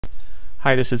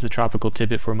Hi, this is the Tropical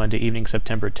Tidbit for Monday evening,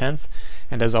 September 10th,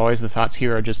 and as always, the thoughts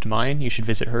here are just mine. You should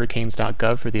visit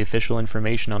hurricanes.gov for the official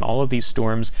information on all of these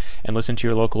storms and listen to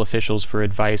your local officials for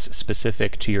advice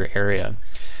specific to your area.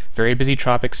 Very busy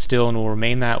tropics still and will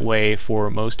remain that way for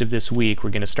most of this week. We're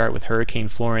going to start with Hurricane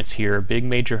Florence here, big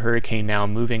major hurricane now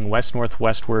moving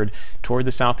west-northwestward toward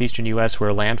the southeastern U.S.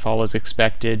 where landfall is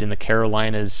expected in the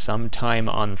Carolinas sometime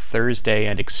on Thursday,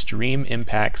 and extreme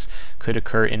impacts could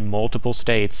occur in multiple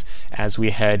states as we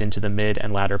head into the mid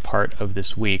and latter part of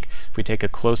this week. If we take a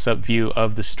close-up view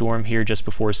of the storm here just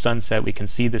before sunset, we can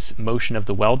see this motion of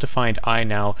the well-defined eye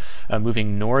now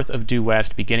moving north of due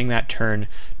west, beginning that turn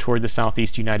toward the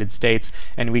southeast United States,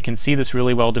 and we can see this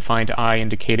really well-defined eye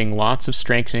indicating lots of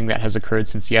strengthening that has occurred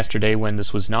since yesterday when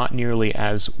this was not nearly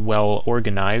as well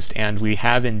organized, and we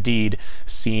have indeed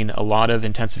seen a lot of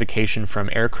intensification from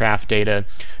aircraft data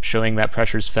showing that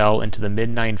pressures fell into the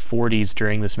mid-940s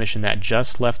during this mission that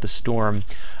just left the storm.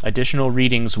 Additional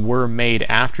readings were made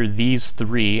after these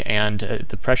three, and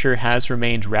the pressure has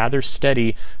remained rather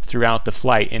steady throughout the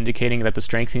flight, indicating that the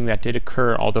strengthening that did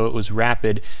occur, although it was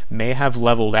rapid, may have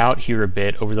leveled out here a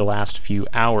bit over the last few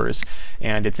hours.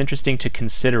 And it's interesting to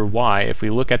consider why. If we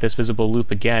look at this visible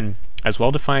loop again, as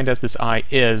well defined as this eye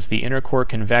is, the inner core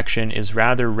convection is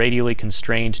rather radially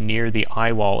constrained near the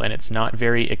eye wall, and it's not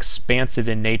very expansive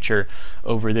in nature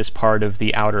over this part of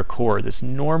the outer core. This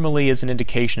normally is an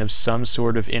indication of some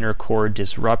sort of inner core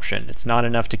disruption. It's not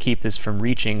enough to keep this from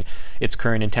reaching its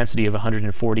current intensity of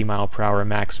 140 mile per hour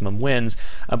maximum winds,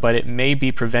 but it may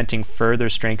be preventing further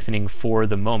strengthening for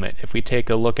the moment. If we take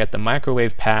a look at the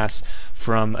microwave pass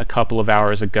from a couple of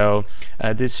hours ago,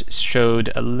 this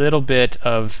showed a little bit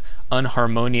of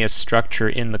unharmonious structure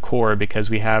in the core because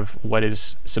we have what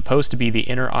is supposed to be the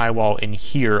inner eye wall in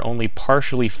here only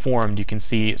partially formed. You can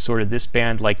see sort of this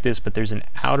band like this, but there's an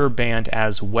outer band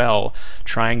as well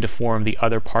trying to form the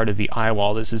other part of the eye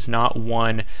wall. This is not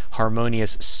one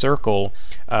harmonious circle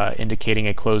indicating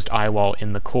a closed eye wall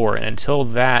in the core, and until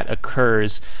that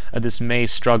occurs, this may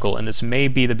struggle, and this may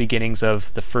be the beginnings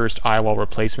of the first eye wall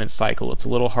replacement cycle. It's a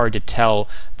little hard to tell,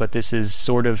 but this is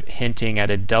sort of hinting at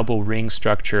a double ring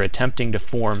structure attempting to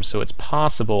form, so it's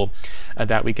possible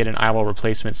that we get an eye wall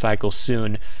replacement cycle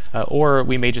soon, or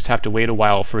we may just have to wait a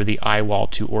while for the eye wall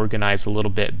to organize a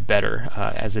little bit better,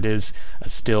 as it is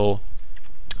still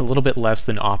a little bit less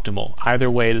than optimal. Either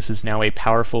way, this is now a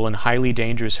powerful and highly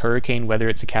dangerous hurricane. Whether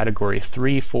it's a category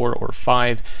 3, 4, or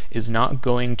 5 is not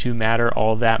going to matter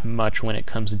all that much when it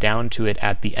comes down to it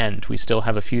at the end. We still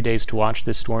have a few days to watch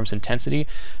this storm's intensity.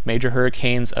 Major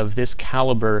hurricanes of this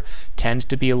caliber tend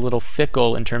to be a little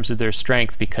fickle in terms of their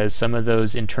strength because some of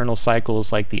those internal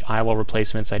cycles, like the eye wall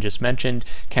replacements I just mentioned,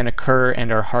 can occur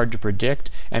and are hard to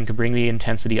predict and can bring the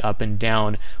intensity up and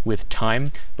down with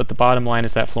time. But the bottom line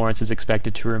is that Florence is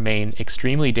expected to remain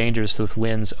extremely dangerous with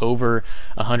winds over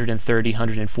 130,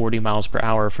 140 miles per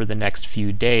hour for the next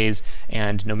few days,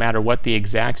 and no matter what the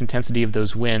exact intensity of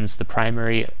those winds, the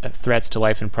primary threats to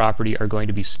life and property are going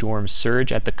to be storm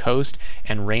surge at the coast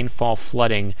and rainfall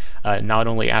flooding, not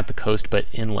only at the coast but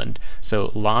inland.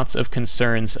 So lots of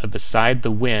concerns beside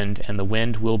the wind, and the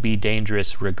wind will be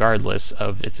dangerous regardless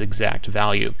of its exact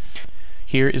value.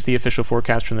 Here is the official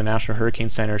forecast from the National Hurricane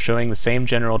Center showing the same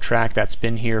general track that's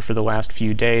been here for the last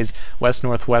few days,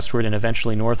 west-northwestward and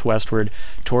eventually northwestward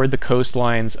toward the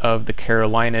coastlines of the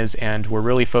Carolinas, and we're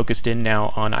really focused in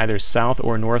now on either South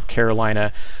or North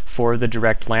Carolina for the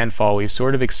direct landfall. We've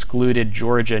sort of excluded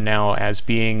Georgia now as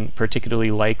being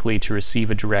particularly likely to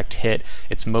receive a direct hit.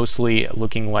 It's mostly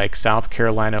looking like South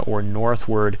Carolina or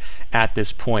northward at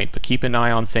this point, but keep an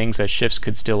eye on things as shifts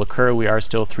could still occur. We are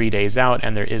still 3 days out,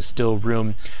 and there is still room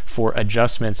for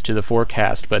adjustments to the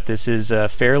forecast, but this is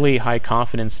fairly high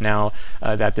confidence now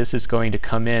that this is going to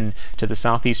come in to the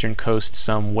southeastern coast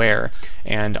somewhere,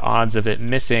 and odds of it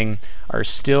missing are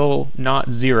still not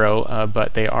zero,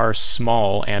 but they are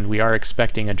small, and we are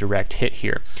expecting a direct hit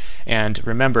here. And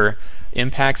remember,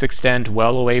 impacts extend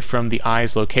well away from the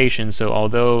eye's location, so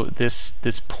although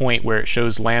this point where it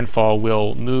shows landfall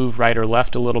will move right or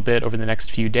left a little bit over the next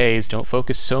few days, don't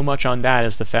focus so much on that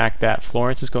as the fact that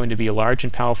Florence is going to be a large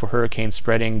and powerful hurricane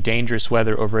spreading dangerous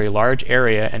weather over a large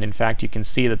area, and in fact you can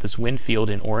see that this wind field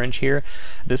in orange here,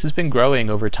 this has been growing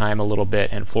over time a little bit,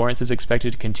 and Florence is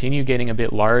expected to continue getting a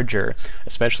bit larger,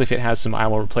 especially if it has some eye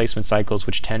wall replacement cycles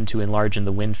which tend to enlarge in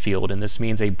the wind field, and this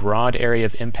means a broad area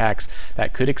of impacts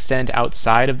that could extend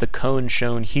outside of the cone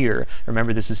shown here.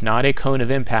 Remember, this is not a cone of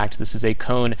impact. This is a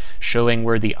cone showing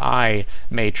where the eye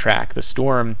may track. The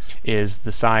storm is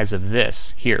the size of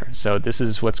this here. So this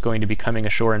is what's going to be coming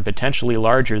ashore and potentially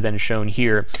larger than shown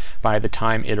here by the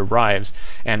time it arrives.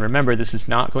 And remember, this is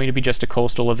not going to be just a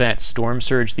coastal event. Storm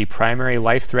surge, the primary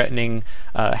life-threatening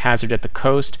hazard at the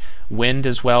coast, wind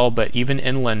as well, but even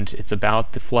inland it's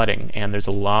about the flooding, and there's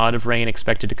a lot of rain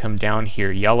expected to come down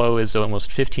here. Yellow is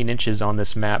almost 15 inches on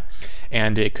this map,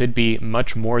 and it could be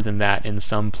much more than that in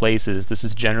some places. This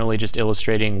is generally just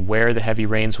illustrating where the heavy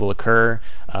rains will occur.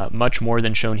 Much more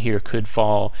than shown here could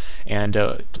fall, and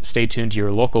stay tuned to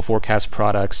your local forecast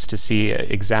products to see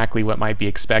exactly what might be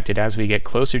expected as we get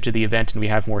closer to the event and we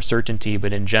have more certainty.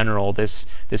 But in general, this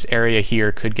area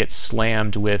here could get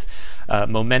slammed with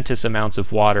momentous amounts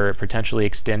of water, potentially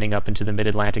extending up into the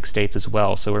mid-Atlantic states as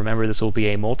well. So remember, this will be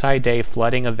a multi-day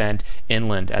flooding event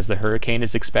inland as the hurricane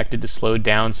is expected to slow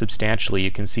down substantially.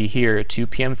 You can see here 2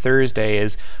 p.m. Thursday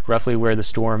is roughly where the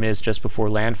storm is just before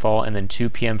landfall, and then 2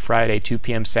 p.m. Friday, 2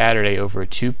 p.m. Saturday, over a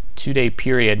two-day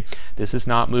period. This has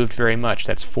not moved very much.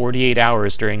 That's 48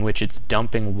 hours during which it's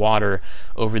dumping water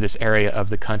over this area of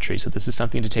the country. So this is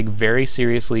something to take very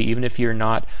seriously, even if you're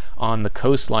not on the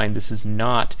coastline. This is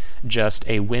not just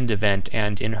a wind event,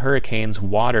 and in hurricanes,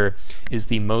 water is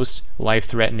the most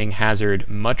life-threatening hazard,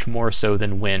 much more so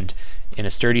than wind. In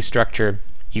a sturdy structure,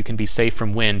 you can be safe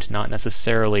from wind, not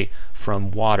necessarily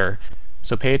from water.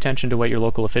 So pay attention to what your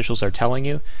local officials are telling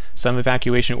you. Some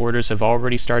evacuation orders have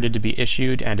already started to be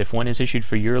issued, and if one is issued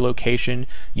for your location,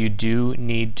 you do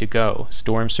need to go.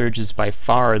 Storm surge is by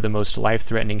far the most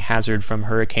life-threatening hazard from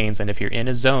hurricanes, and if you're in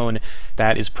a zone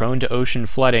that is prone to ocean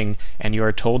flooding and you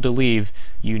are told to leave,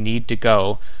 you need to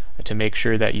go to make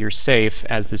sure that you're safe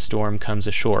as the storm comes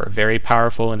ashore. Very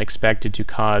powerful and expected to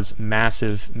cause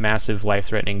massive, massive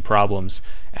life-threatening problems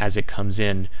as it comes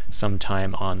in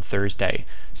sometime on Thursday.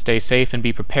 Stay safe and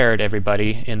be prepared,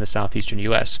 everybody, in the southeastern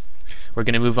U.S. We're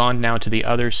going to move on now to the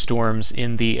other storms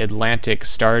in the Atlantic,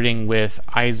 starting with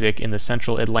Isaac in the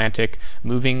central Atlantic,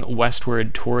 moving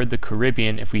westward toward the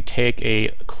Caribbean. If we take a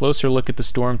closer look at the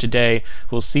storm today,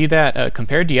 we'll see that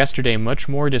compared to yesterday, much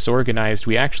more disorganized.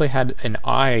 We actually had an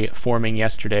eye forming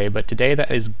yesterday, but today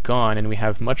that is gone, and we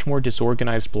have much more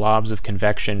disorganized blobs of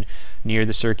convection near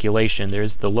the circulation.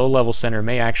 There's the low-level center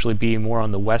may actually be more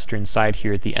on the western side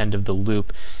here at the end of the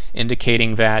loop,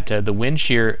 indicating that the wind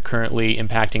shear currently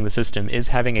impacting the system is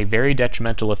having a very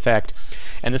detrimental effect.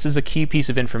 And this is a key piece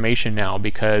of information now,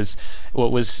 because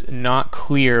what was not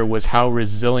clear was how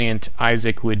resilient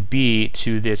Isaac would be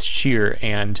to this shear,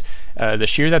 and the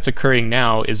shear that's occurring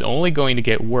now is only going to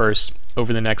get worse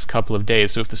over the next couple of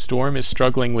days. So if the storm is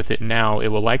struggling with it now, it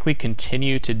will likely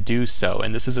continue to do so,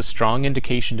 and this is a strong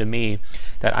indication to me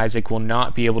that Isaac will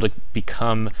not be able to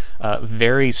become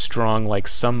very strong like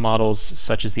some models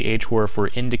such as the HWRF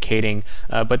were indicating,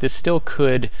 but this still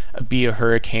could be a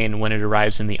hurricane when it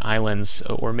arrives in the islands,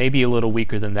 or maybe a little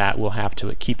weaker than that. We'll have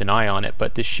to keep an eye on it,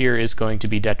 but the shear is going to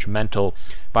be detrimental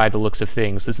by the looks of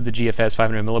things. This is the GFS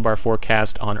 500 millibar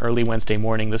forecast on early Wednesday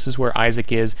morning. This is where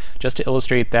Isaac is. Just to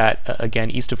illustrate that,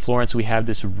 again, east of Florence, we have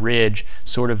this ridge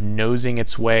sort of nosing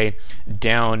its way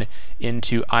down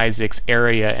into Isaac's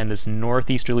area, and this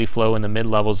northeasterly flow in the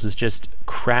mid-levels is just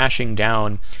crashing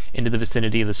down into the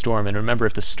vicinity of the storm. And remember,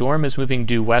 if the storm is moving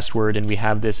due westward and we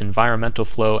have this environmental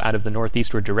flow out of the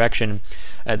northeastward direction,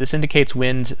 this indicates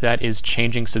wind that is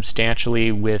changing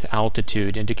substantially with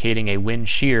altitude, indicating a wind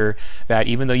shear that,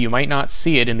 even though you might not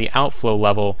see it in the outflow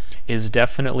level, is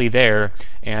definitely there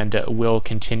and will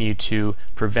continue to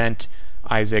prevent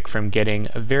Isaac from getting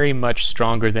very much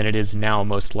stronger than it is now,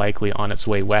 most likely on its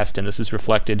way west. And this is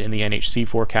reflected in the NHC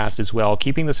forecast as well,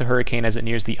 keeping this a hurricane as it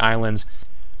nears the islands,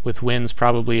 with winds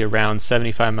probably around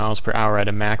 75 miles per hour at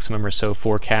a maximum or so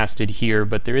forecasted here.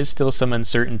 But there is still some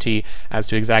uncertainty as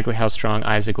to exactly how strong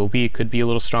Isaac will be. Could be a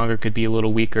little stronger, could be a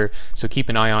little weaker, so keep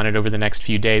an eye on it over the next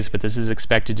few days. But this is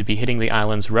expected to be hitting the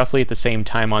islands roughly at the same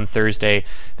time on Thursday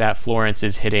that Florence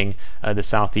is hitting the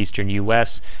southeastern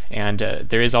U.S. And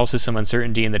there is also some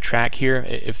uncertainty in the track here.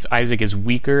 If Isaac is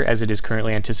weaker, as it is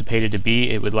currently anticipated to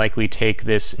be, it would likely take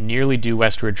this nearly due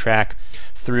westward track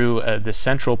through the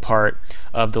central part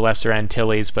of the Lesser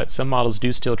Antilles, but some models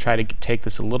do still try to take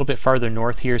this a little bit farther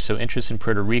north here, so interest in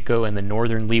Puerto Rico and the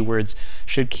northern leewards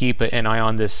should keep an eye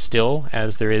on this still,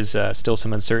 as there is still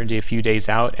some uncertainty a few days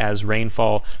out, as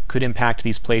rainfall could impact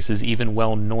these places even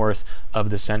well north of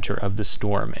the center of the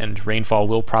storm. And rainfall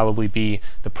will probably be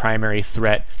the primary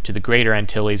threat to the greater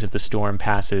Antilles if the storm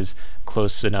passes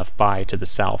close enough by to the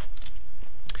south.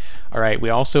 All right, we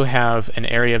also have an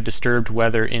area of disturbed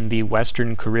weather in the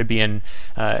western Caribbean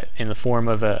in the form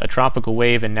of a tropical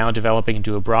wave and now developing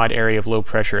into a broad area of low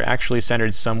pressure. Actually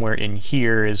centered somewhere in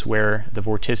here is where the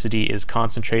vorticity is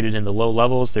concentrated in the low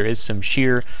levels. There is some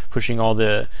shear pushing all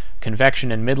the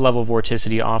convection and mid-level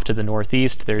vorticity off to the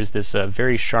northeast. There's this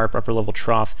very sharp upper-level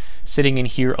trough sitting in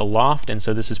here aloft, and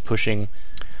so this is pushing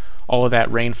all of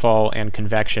that rainfall and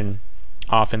convection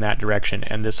off in that direction,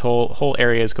 and this whole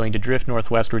area is going to drift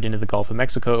northwestward into the Gulf of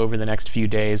Mexico over the next few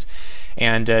days,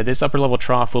 and this upper level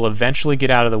trough will eventually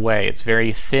get out of the way. It's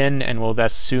very thin and will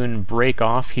thus soon break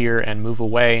off here and move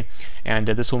away, and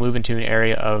this will move into an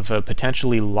area of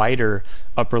potentially lighter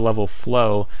upper level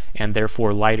flow and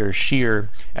therefore lighter shear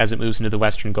as it moves into the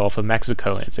western Gulf of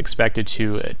Mexico. And it's expected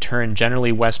to turn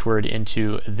generally westward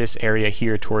into this area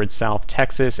here towards South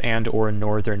Texas and or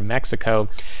northern Mexico,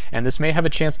 and this may have a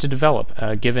chance to develop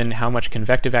given how much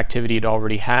convective activity it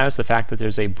already has. The fact that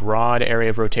there's a broad area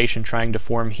of rotation trying to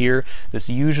form here, this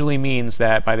usually means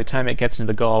that by the time it gets into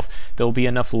the Gulf there'll be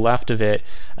enough left of it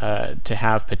to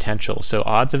have potential. So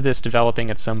odds of this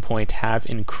developing at some point have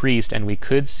increased, and we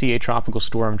could see a tropical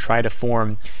storm try to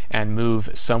form and move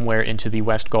somewhere into the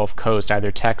West Gulf Coast, either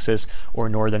Texas or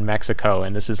northern Mexico,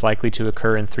 and this is likely to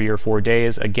occur in 3 or 4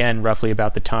 days, again roughly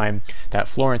about the time that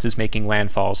Florence is making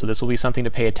landfall. So this will be something to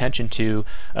pay attention to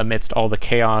amidst all the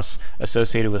chaos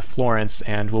associated with Florence,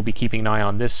 and we'll be keeping an eye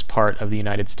on this part of the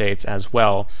United States as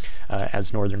well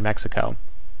as northern Mexico.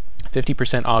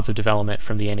 50% odds of development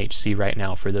from the NHC right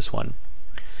now for this one.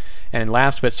 And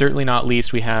last but certainly not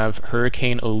least, we have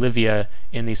Hurricane Olivia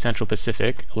in the Central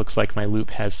Pacific. Looks like my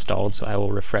loop has stalled, so I will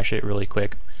refresh it really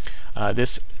quick.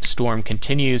 This storm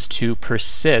continues to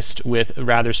persist with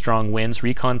rather strong winds.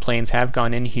 Recon planes have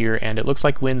gone in here, and it looks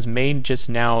like winds may just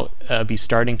now be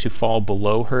starting to fall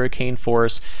below hurricane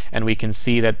force, and we can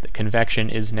see that the convection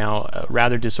is now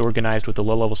rather disorganized, with the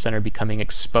low-level center becoming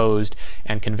exposed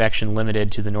and convection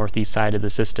limited to the northeast side of the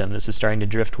system. This is starting to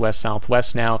drift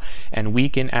west-southwest now and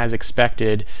weaken as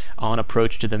expected on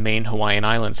approach to the main Hawaiian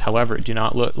Islands. However, do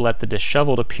not let the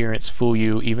disheveled appearance fool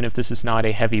you. Even if this is not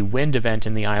a heavy wind event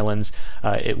in the islands,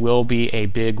 it will be a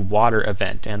big water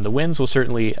event, and the winds will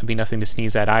certainly be nothing to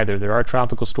sneeze at either. There are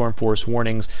tropical storm force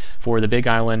warnings for the Big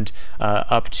Island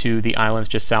up to the islands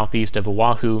just southeast of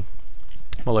Oahu,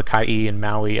 Molokai and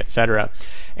Maui, etc.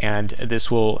 And this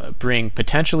will bring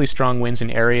potentially strong winds in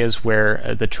areas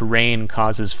where the terrain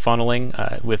causes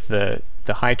funneling. With the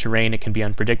high terrain, it can be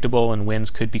unpredictable, and winds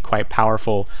could be quite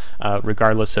powerful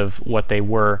regardless of what they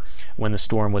were when the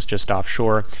storm was just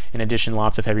offshore. In addition,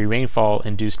 lots of heavy rainfall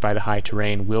induced by the high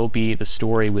terrain will be the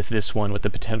story with this one, with the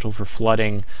potential for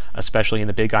flooding, especially in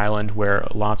the Big Island, where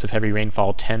lots of heavy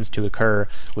rainfall tends to occur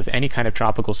with any kind of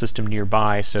tropical system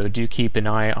nearby. So do keep an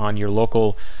eye on your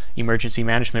local emergency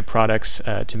management products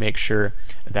to make sure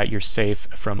that you're safe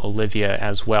from Olivia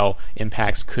as well.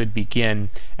 Impacts could begin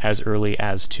as early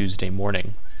as Tuesday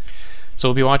morning. So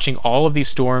we'll be watching all of these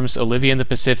storms, Olivia in the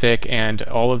Pacific and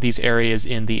all of these areas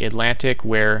in the Atlantic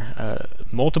where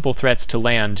multiple threats to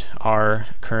land are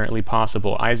currently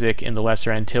possible. Isaac in the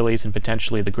Lesser Antilles and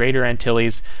potentially the Greater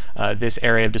Antilles, this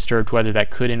area of disturbed weather that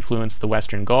could influence the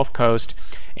western Gulf Coast,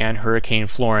 and Hurricane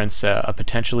Florence, a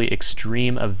potentially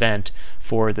extreme event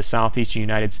for the southeastern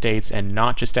United States, and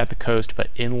not just at the coast but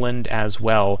inland as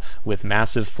well, with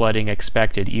massive flooding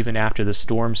expected even after the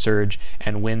storm surge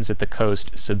and winds at the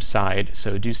coast subside.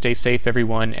 So do stay safe,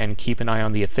 everyone, and keep an eye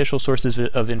on the official sources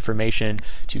of information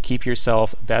to keep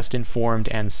yourself best informed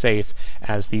and safe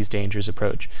as these dangers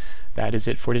approach. That is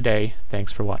it for today.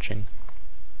 Thanks for watching.